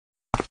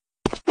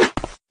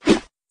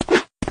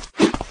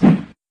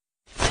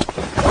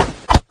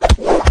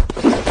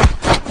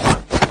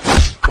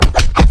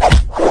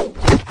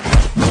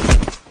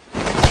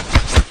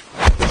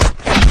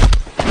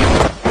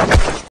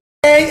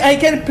I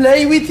can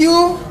play with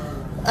you?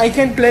 I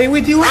can play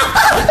with you?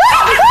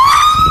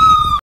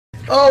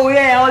 Oh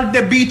yeah, all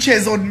the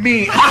beaches on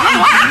me.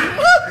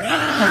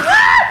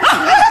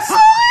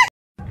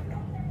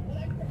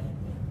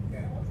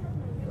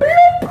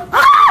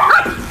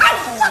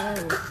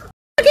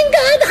 Fucking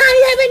God, I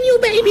have a new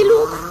baby,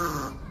 look.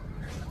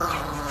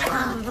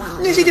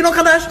 יש תינוק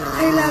חדש. I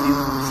love you,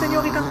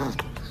 סניוריטה.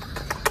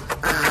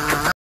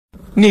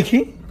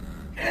 ניקי?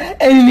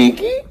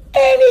 ניקי?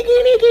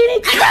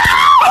 Nikki.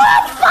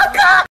 Fuck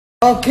up.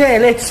 Okay,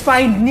 let's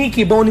find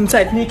Nikki. בואו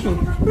נמצא את ניקי.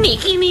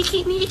 Nikki.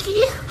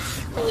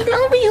 I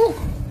love you.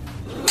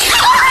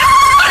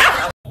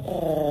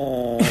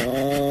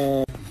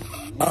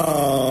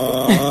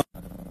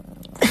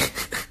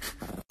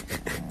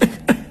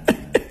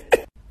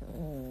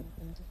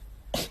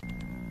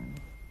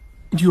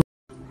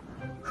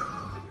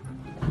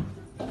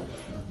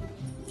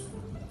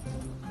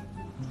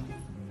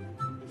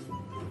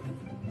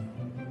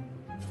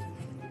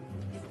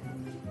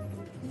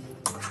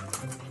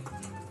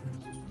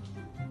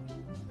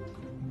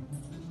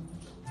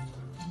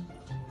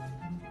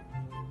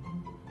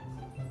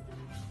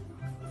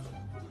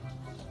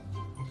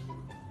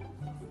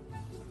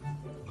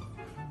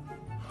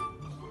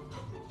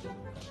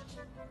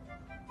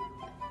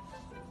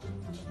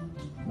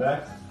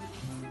 Next.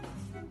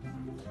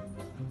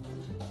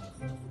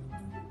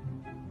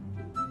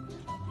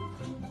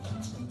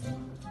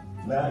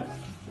 Next.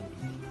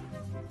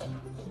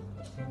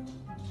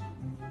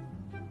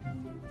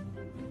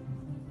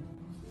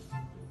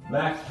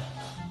 Next.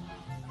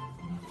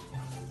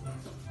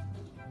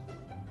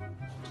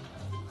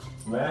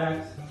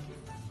 Next.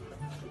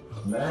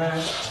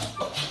 Next.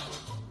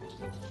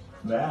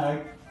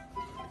 Next.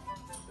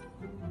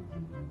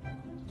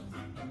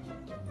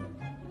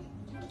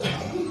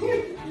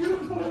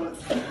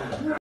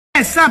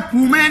 What's up,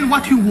 woman?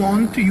 What you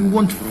want? You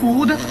want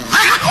food?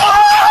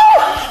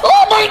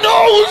 Oh, my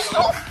nose!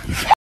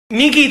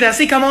 Nikita,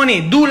 see, come on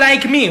in. Do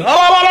like me.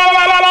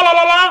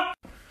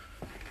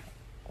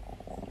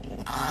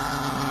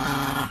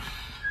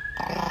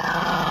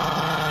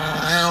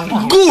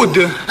 Good.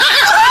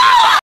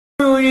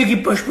 Nikki,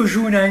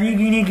 Pushpushuna,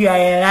 Nikki, I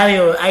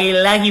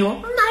love you.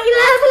 My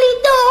lovely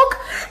dog,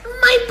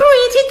 my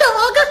pretty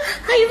dog.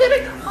 I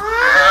very.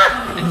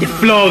 The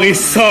floor is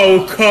so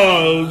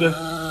cold.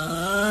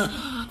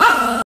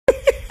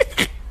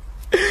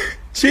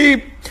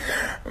 Cheap.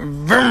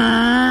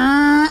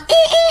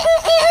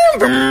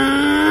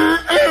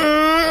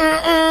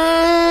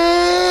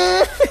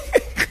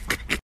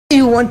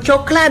 You want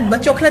chocolate,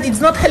 but chocolate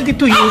is not healthy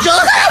to you.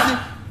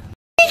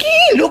 Nikki,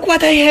 look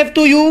what I have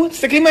to you.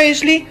 תסתכלי מה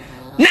יש לי.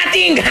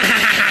 Nothing.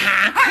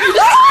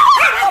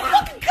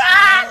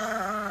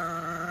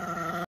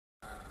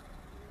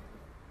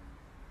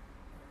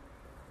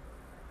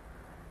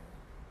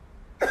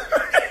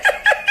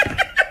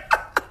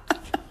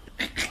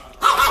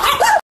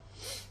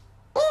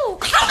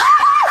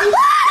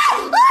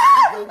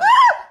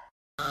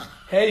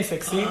 Hey,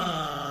 sexy.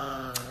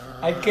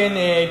 I can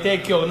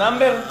take your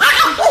number.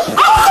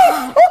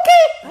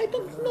 Okay, I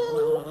don't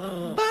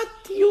know, but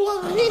you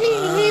are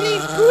really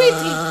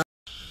pretty.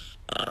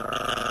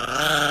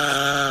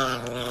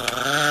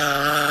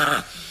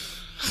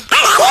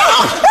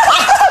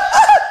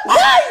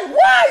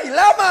 Why?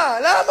 Lama.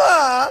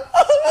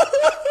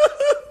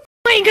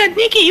 Oh my God,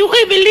 Nikki, you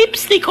have a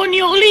lipstick on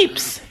your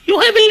lips. You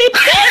have a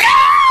lipstick.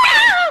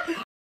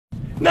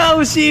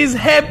 Now she is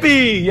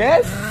happy.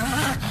 Yes.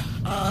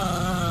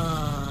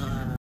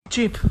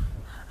 Chip,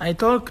 I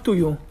talk to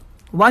you.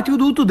 What you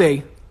do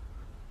today?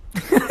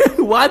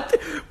 What?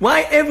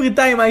 Why every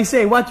time I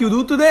say what you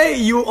do today,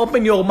 you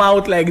open your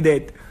mouth like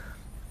that?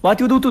 What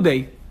you do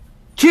today?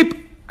 Chip,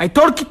 I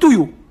talk to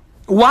you.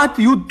 What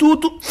you do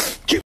to...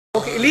 Chip.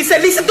 Okay,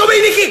 listen to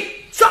me, Nikki.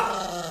 Stop.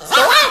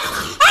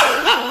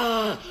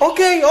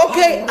 Okay.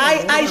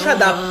 I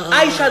shut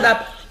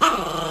up.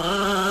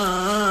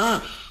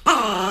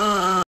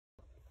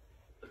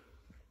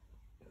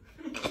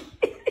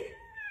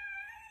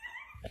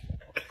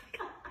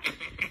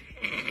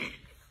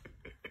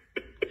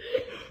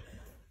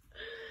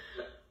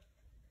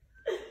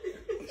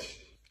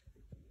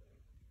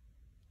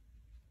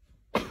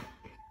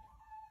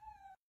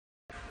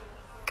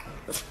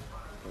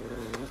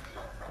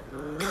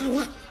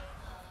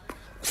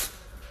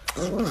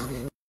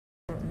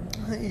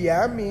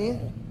 Yummy.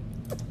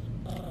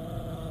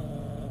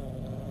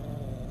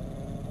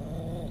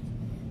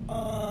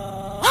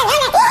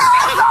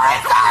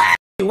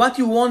 What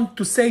you want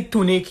to say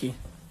to Nikki?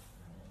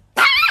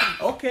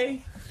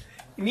 Okay.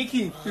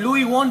 Nikki,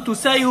 Louis want to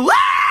say you.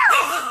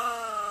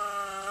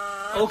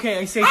 Okay,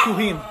 I say to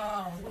him.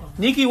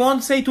 Nikki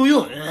want to say to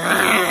you.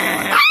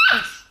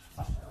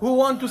 Who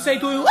want to say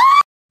to you?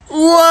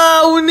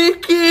 Wow,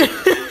 Nikki.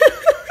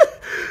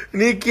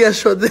 Nikki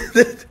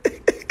השודדת.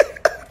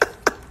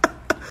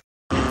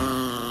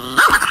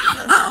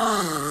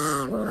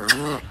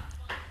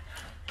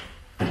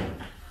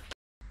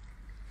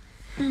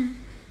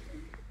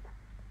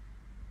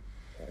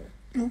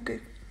 Okay.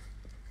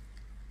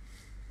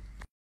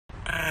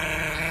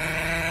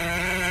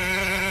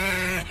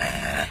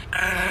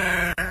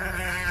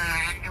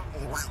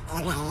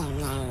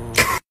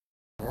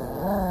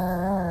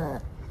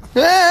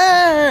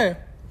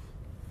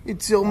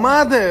 It's your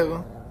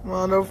mother,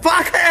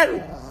 motherfucker!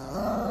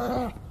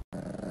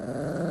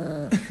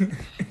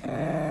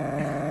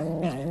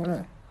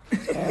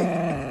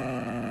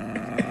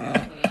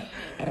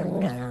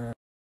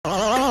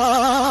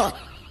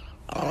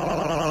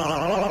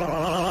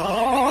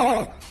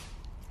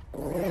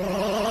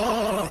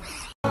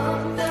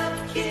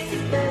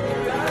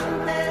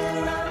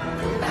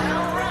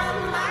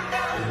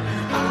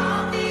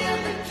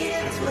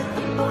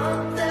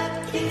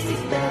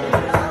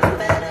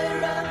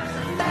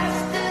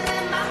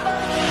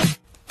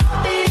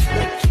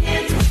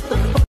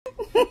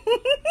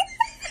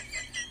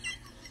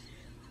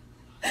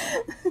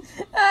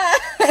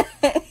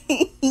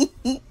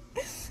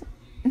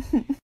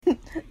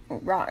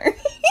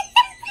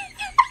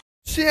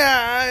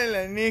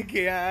 יאללה, ניקי,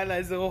 יאללה,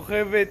 איזה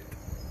רוכבת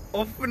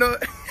אופנו...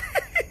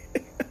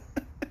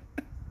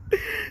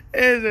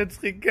 איזה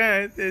צחיקה,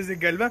 איזה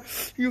גלבה.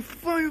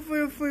 יפה, יפה,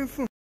 יפה,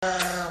 יפה.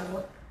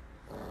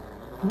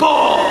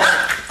 בוא!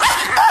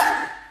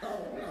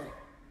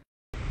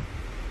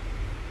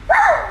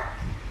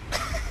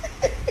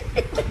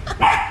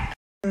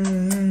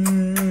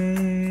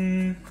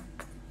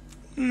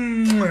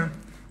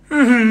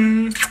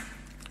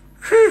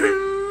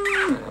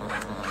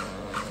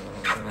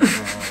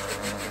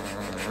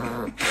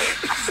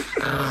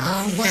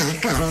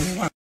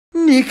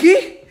 Nikki?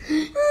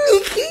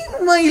 Nikki,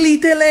 my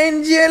little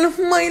angel,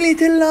 my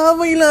little love,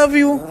 I love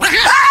you.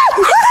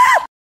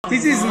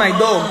 This is my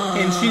dog,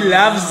 and she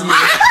loves me.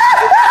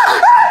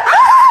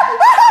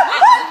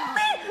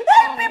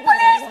 Help me,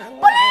 police!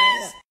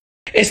 Police!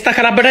 Esta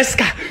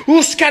carabresca,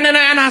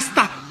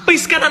 uskananasta,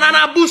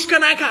 piskanana,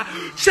 buskanaka,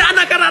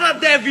 shanakarana,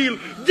 devil,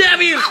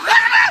 devil.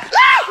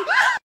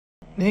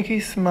 Nikki,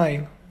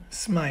 smile,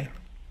 smile,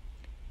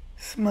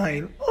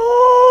 smile.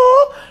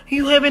 Oh,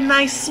 you have a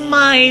nice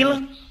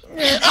smile.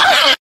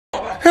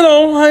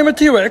 Hello, I'm a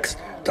T-Rex.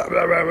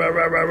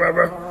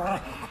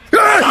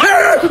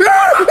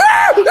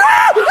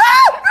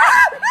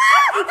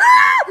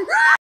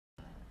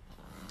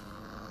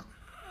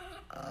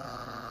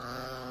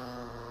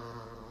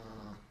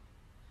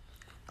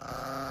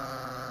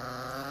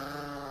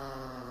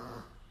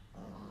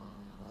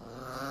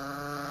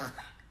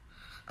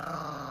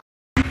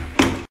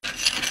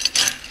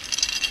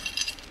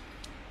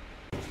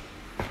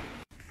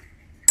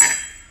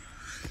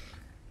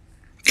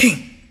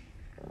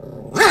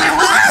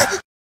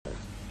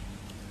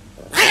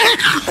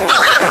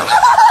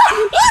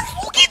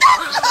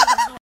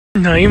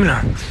 נעים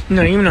לה,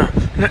 נעים לה,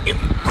 נעים...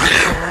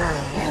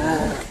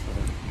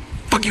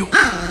 Fuck you!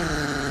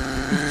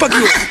 Fuck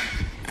you!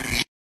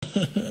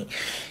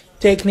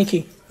 Take Nikki.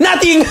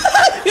 Nothing!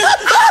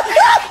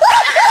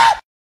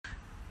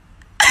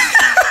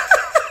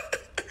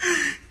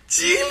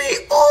 Chili!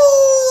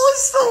 Oh,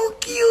 so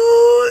cute!